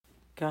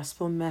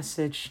Gospel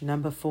message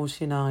number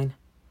 49,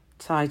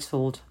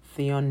 titled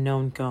The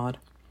Unknown God.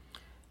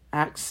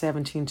 Acts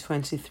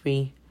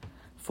 17:23.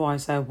 For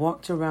as I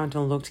walked around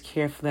and looked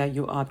carefully at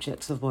your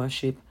objects of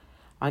worship,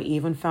 I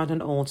even found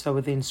an altar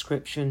with the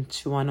inscription,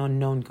 To an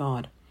Unknown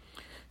God.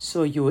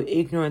 So you were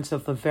ignorant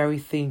of the very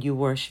thing you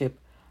worship,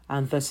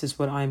 and this is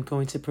what I am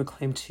going to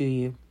proclaim to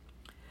you.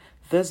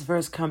 This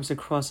verse comes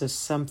across as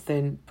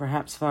something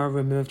perhaps far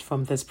removed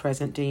from this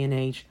present day and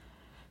age,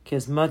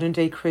 because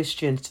modern-day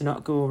Christians do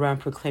not go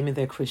around proclaiming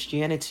their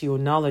Christianity or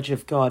knowledge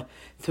of God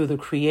through the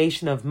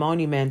creation of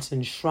monuments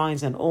and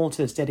shrines and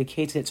altars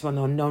dedicated to an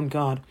unknown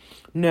God.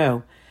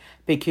 No,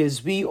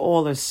 because we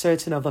all are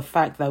certain of the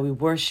fact that we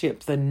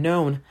worship the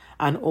known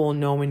and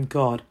all-knowing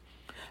God.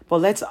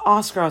 But let's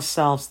ask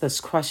ourselves this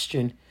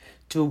question.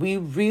 Do we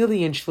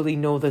really and truly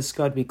know this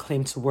God we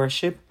claim to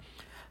worship?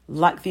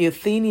 Like the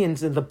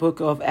Athenians in the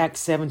book of Acts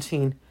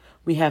 17,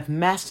 we have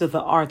mastered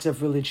the art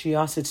of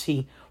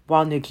religiosity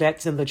while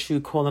neglecting the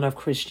true calling of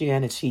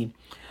Christianity.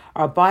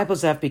 Our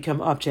Bibles have become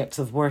objects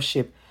of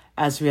worship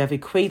as we have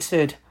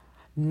equated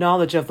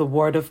knowledge of the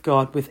Word of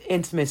God with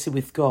intimacy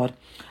with God,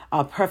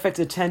 our perfect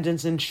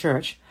attendance in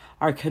church,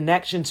 our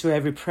connection to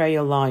every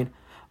prayer line,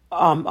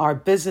 our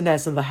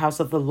busyness in the house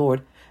of the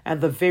Lord,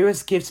 and the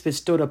various gifts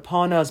bestowed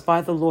upon us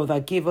by the Lord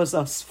that give us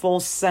a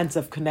full sense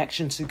of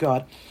connection to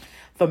God.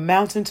 The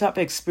mountaintop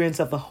experience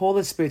of the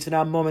Holy Spirit in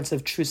our moments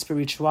of true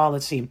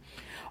spirituality.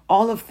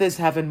 All of this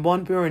have in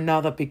one way or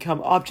another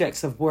become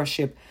objects of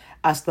worship,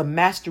 as the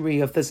mastery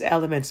of these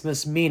elements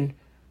must mean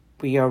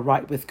we are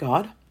right with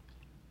God.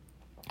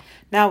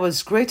 Now,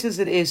 as great as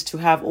it is to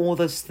have all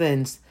those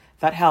things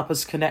that help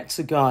us connect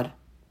to God,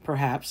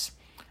 perhaps,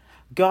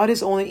 God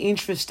is only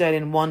interested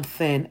in one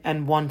thing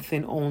and one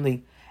thing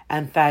only,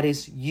 and that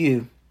is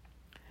you.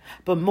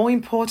 But more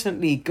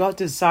importantly, God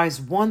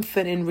desires one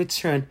thing in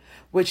return,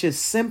 which is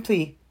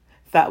simply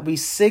that we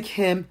seek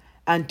Him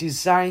and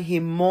desire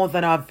Him more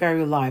than our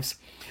very lives,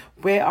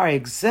 where our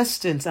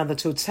existence and the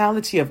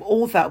totality of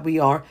all that we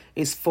are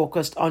is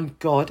focused on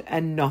God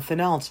and nothing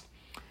else.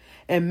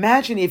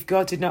 Imagine if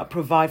God did not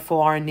provide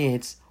for our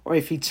needs, or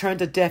if He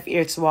turned a deaf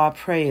ear to our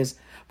prayers.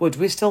 Would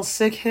we still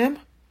seek Him?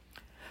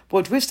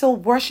 Would we still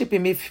worship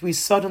Him if we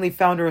suddenly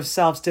found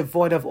ourselves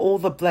devoid of all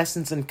the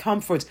blessings and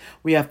comforts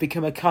we have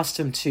become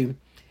accustomed to?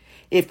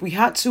 If we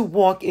had to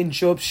walk in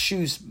Job's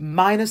shoes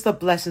minus the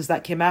blessings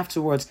that came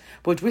afterwards,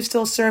 would we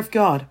still serve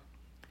God?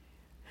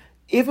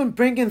 Even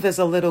bringing this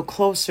a little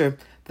closer,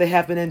 there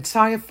have been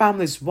entire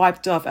families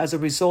wiped off as a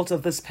result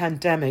of this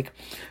pandemic,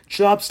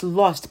 jobs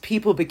lost,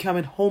 people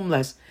becoming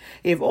homeless.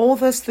 If all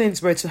these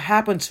things were to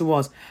happen to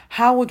us,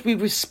 how would we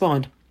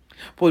respond?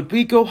 Would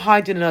we go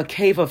hiding in a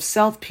cave of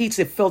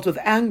self-pity filled with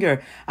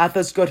anger at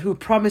this God who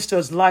promised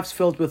us lives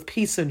filled with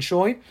peace and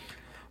joy?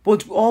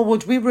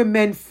 Would we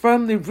remain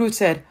firmly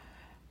rooted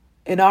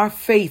in our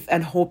faith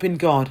and hope in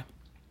God?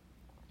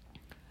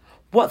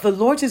 What the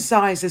Lord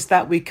desires is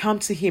that we come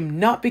to Him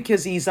not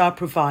because He is our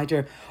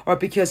provider, or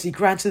because He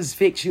grants us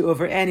victory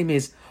over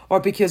enemies, or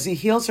because He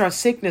heals our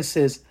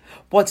sicknesses.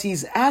 What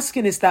He's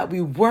asking is that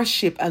we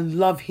worship and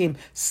love Him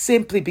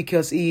simply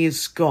because He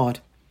is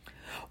God.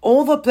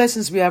 All the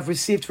blessings we have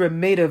received were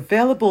made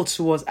available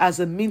to us as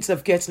a means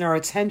of getting our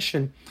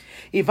attention.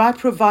 If I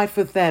provide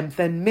for them,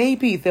 then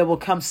maybe they will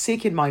come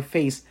seeking my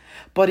face.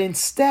 But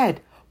instead,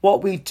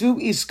 what we do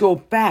is go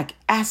back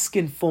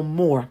asking for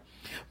more.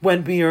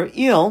 When we are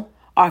ill,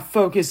 our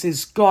focus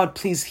is, God,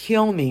 please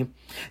heal me.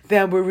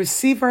 Then we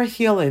receive our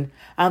healing,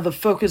 and the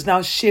focus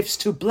now shifts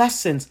to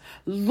blessings.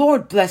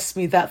 Lord, bless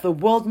me that the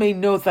world may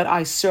know that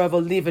I serve a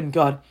living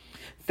God.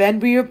 Then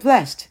we are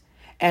blessed,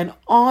 and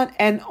on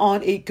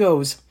it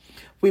goes.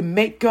 We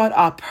make God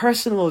our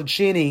personal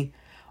genie,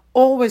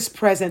 always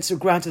present to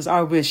grant us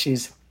our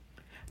wishes.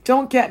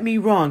 Don't get me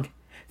wrong.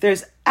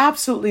 There's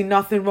absolutely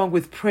nothing wrong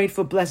with praying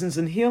for blessings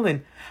and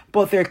healing,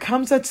 but there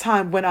comes a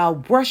time when our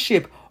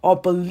worship or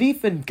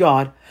belief in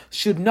God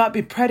should not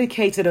be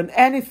predicated on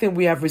anything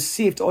we have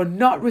received or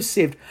not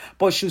received,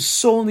 but should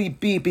solely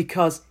be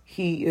because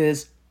He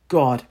is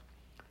God.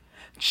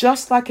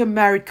 Just like a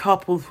married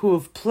couple who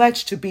have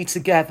pledged to be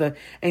together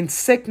in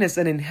sickness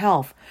and in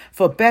health,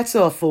 for better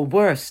or for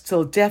worse,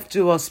 till death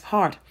do us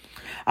part,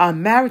 our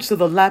marriage to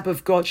the Lamb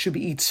of God should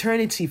be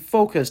eternity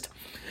focused.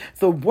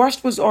 The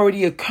worst was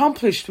already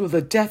accomplished through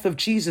the death of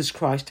Jesus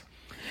Christ.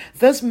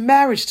 This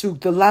marriage to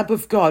the Lamb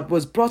of God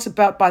was brought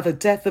about by the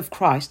death of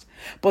Christ,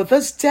 but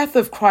this death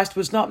of Christ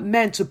was not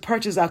meant to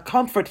purchase our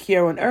comfort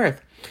here on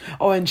earth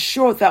or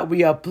ensure that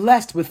we are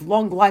blessed with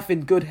long life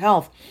and good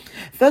health.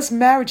 This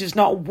marriage is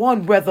not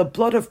one where the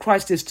blood of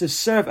Christ is to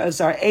serve as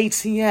our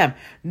ATM.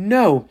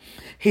 No,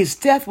 His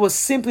death was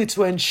simply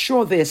to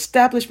ensure the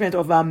establishment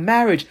of our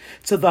marriage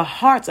to the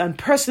heart and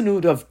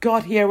personhood of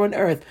God here on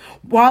earth,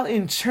 while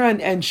in turn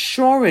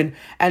ensuring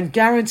and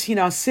guaranteeing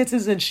our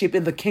citizenship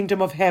in the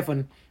kingdom of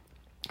heaven.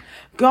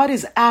 God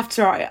is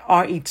after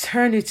our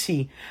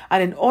eternity,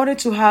 and in order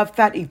to have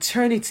that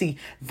eternity,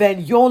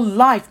 then your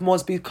life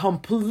must be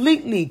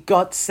completely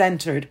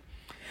God-centered.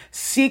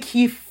 Seek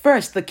ye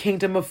first the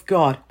kingdom of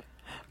God.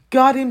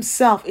 God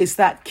himself is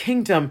that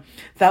kingdom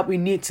that we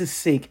need to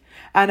seek.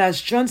 And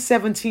as John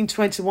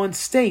 17:21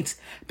 states,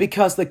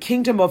 because the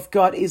kingdom of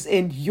God is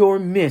in your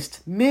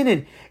midst,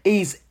 meaning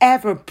he's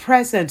ever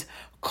present,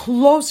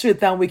 closer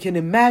than we can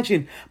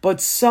imagine,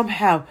 but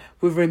somehow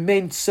we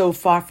remain so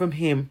far from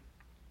him.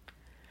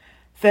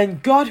 Then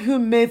God, who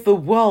made the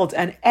world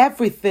and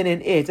everything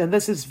in it, and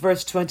this is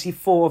verse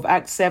 24 of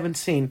Acts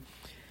 17,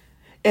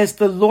 is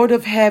the Lord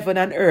of heaven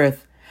and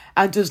earth,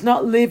 and does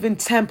not live in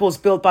temples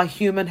built by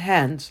human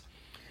hands.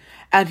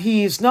 And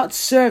he is not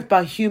served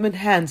by human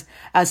hands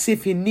as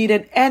if he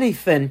needed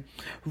anything.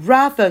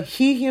 Rather,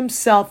 he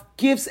himself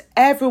gives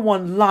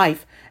everyone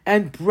life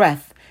and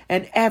breath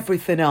and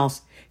everything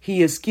else.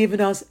 He has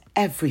given us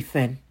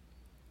everything.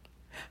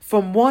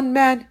 From one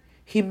man,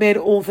 he made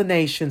all the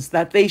nations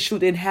that they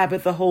should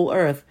inhabit the whole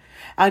earth.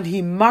 And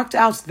he marked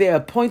out their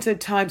appointed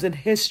times in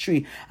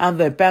history and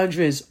the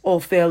boundaries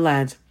of their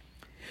land.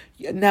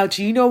 Now,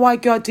 do you know why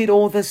God did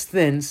all these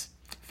things?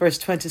 Verse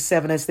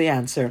 27 is the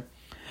answer.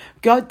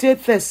 God did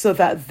this so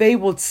that they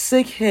would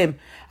seek him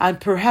and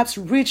perhaps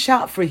reach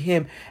out for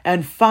him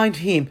and find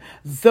him,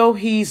 though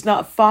he is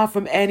not far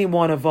from any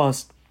one of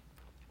us.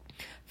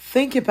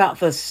 Think about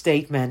this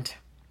statement.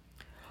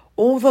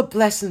 All the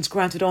blessings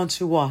granted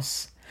unto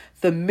us,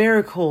 the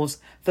miracles,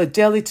 the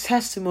daily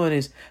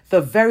testimonies,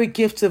 the very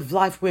gift of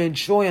life we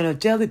enjoy on a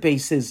daily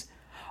basis,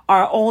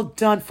 are all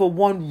done for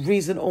one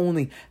reason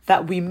only,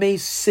 that we may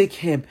seek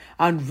him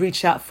and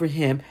reach out for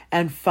him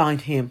and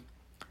find him.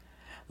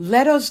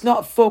 Let us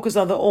not focus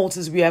on the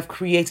altars we have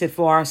created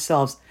for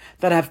ourselves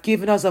that have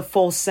given us a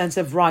false sense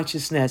of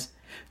righteousness.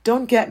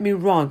 Don't get me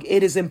wrong,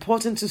 it is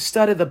important to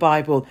study the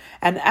Bible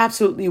and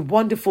absolutely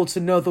wonderful to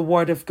know the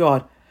Word of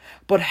God.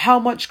 But how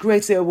much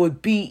greater it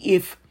would be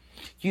if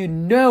you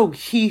know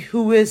he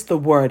who is the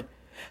Word.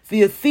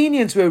 The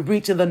Athenians were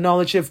rich in the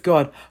knowledge of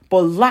God,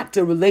 but lacked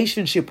a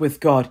relationship with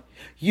God.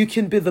 You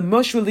can be the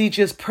most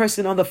religious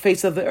person on the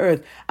face of the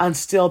earth and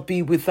still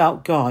be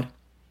without God.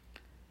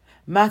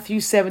 Matthew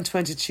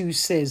 7:22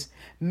 says,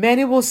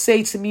 Many will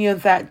say to me on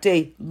that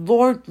day,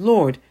 Lord,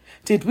 Lord,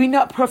 did we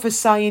not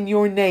prophesy in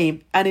your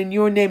name, and in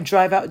your name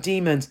drive out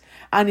demons,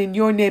 and in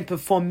your name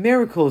perform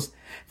miracles?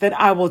 Then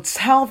I will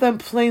tell them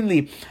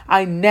plainly,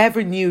 I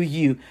never knew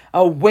you.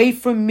 Away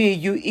from me,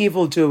 you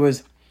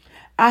evildoers.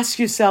 Ask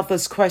yourself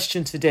this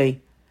question today.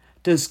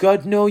 Does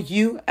God know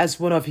you as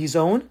one of his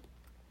own?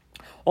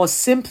 Or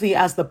simply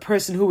as the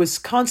person who is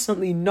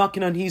constantly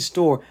knocking on his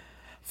door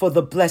for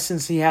the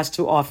blessings he has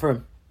to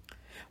offer?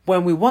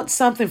 When we want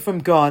something from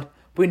God,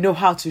 we know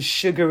how to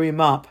sugar him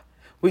up.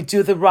 We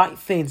do the right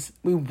things.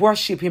 We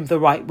worship him the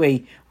right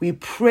way. We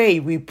pray,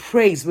 we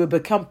praise, we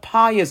become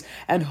pious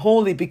and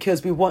holy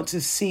because we want to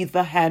see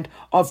the hand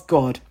of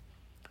God.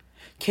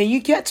 Can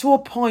you get to a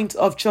point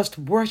of just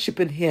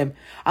worshiping him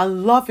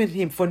and loving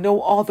him for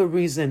no other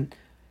reason,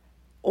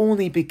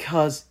 only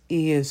because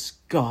he is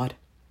God?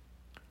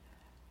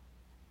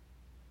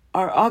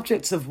 Our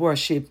objects of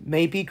worship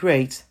may be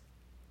great,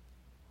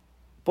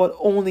 but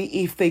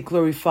only if they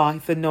glorify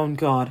the known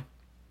God.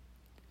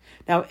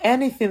 Now,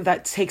 anything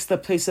that takes the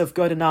place of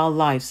God in our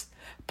lives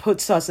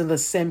puts us in the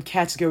same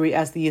category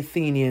as the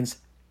Athenians.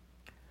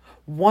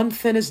 One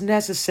thing is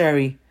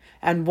necessary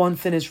and one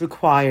thing is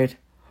required.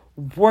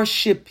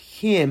 Worship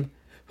him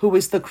who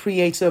is the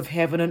creator of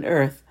heaven and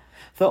earth,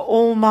 the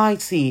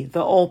Almighty,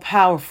 the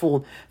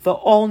All-Powerful, the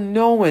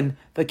All-Knowing,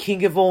 the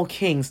King of all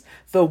kings,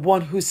 the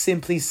one who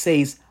simply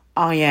says,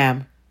 I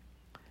am.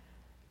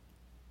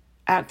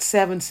 Acts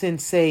 17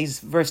 says,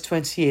 verse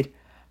 28,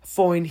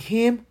 For in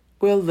him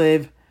we'll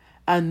live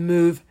and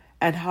move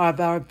and have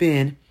our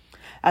being.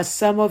 As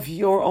some of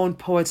your own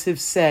poets have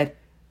said,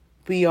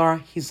 we are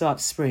his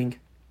offspring.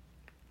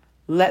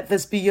 Let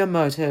this be your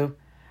motto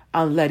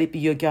and let it be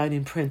your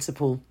guiding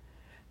principle.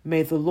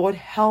 May the Lord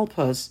help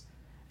us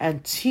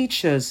and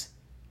teach us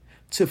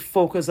to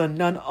focus on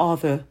none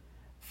other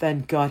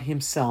than God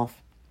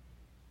himself.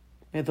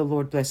 May the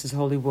Lord bless his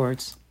holy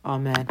words.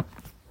 Amen.